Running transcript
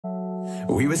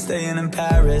We were staying in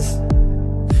Paris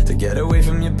to get away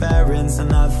from your parents,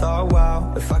 and I thought,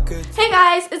 wow, if I could. Hey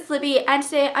guys, it's Libby, and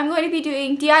today I'm going to be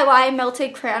doing DIY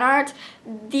melted crayon art.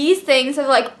 These things have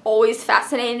like always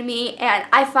fascinated me, and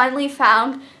I finally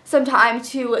found some time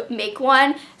to make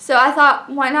one. So I thought,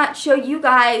 why not show you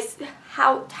guys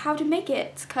how to make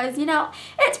it, because you know,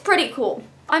 it's pretty cool.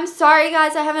 I'm sorry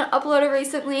guys, I haven't uploaded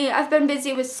recently. I've been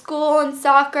busy with school and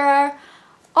soccer.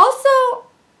 Also,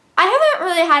 I haven't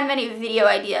really had many video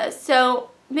ideas, so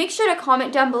make sure to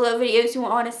comment down below videos you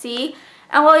want to see.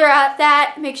 And while you're at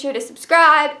that, make sure to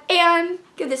subscribe and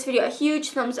give this video a huge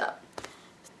thumbs up.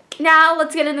 Now,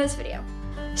 let's get into this video.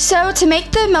 So, to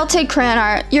make the melted crayon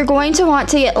art, you're going to want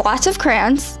to get lots of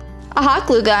crayons, a hot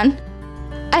glue gun,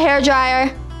 a hair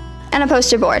dryer, and a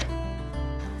poster board.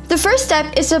 The first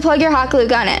step is to plug your hot glue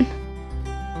gun in.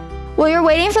 While you're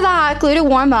waiting for the hot glue to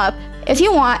warm up, if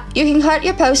you want, you can cut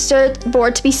your poster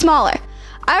board to be smaller.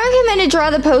 I recommend to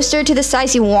draw the poster to the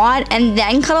size you want and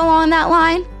then cut along that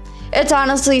line. It's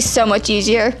honestly so much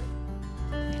easier.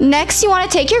 Next, you want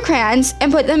to take your crayons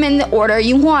and put them in the order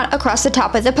you want across the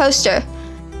top of the poster.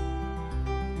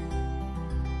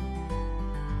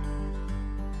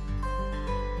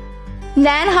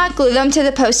 Then hot glue them to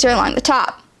the poster along the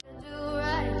top.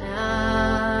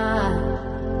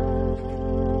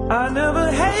 I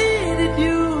never hated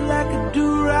you like I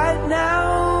do right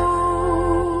now,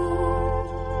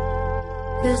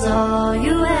 'cause all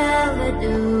you ever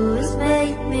do is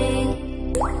make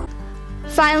me.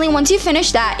 Finally, once you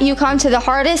finish that, you come to the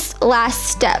hardest last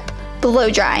step, blow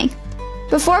drying.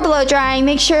 Before blow drying,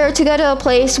 make sure to go to a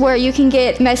place where you can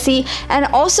get messy, and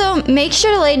also make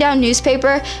sure to lay down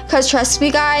newspaper, because trust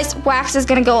me guys, wax is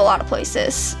gonna go a lot of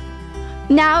places.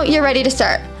 Now you're ready to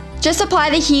start. Just apply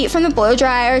the heat from the blow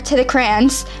dryer to the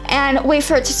crayons and wait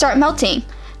for it to start melting.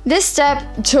 This step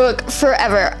took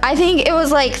forever. I think it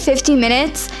was like 15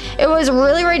 minutes. It was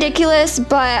really ridiculous,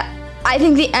 but I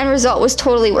think the end result was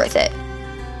totally worth it.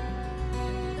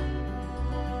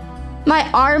 My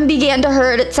arm began to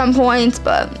hurt at some points,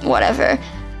 but whatever.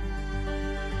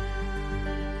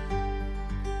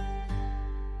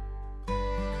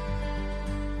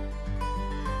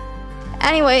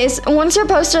 Anyways, once your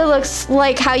poster looks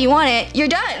like how you want it, you're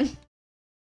done.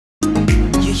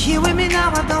 You're here with me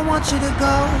now, I don't want you to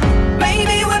go.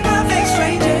 Maybe we're perfect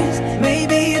strangers,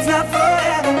 maybe it's not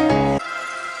forever.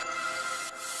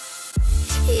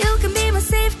 You can be my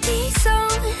safety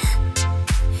zone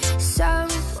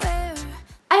somewhere.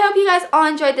 I hope you guys all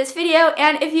enjoyed this video,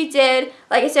 and if you did,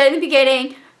 like I said in the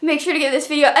beginning, make sure to give this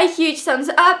video a huge thumbs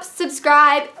up,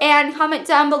 subscribe, and comment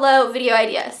down below video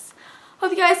ideas. Hope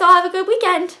you guys all have a good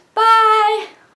weekend. Bye!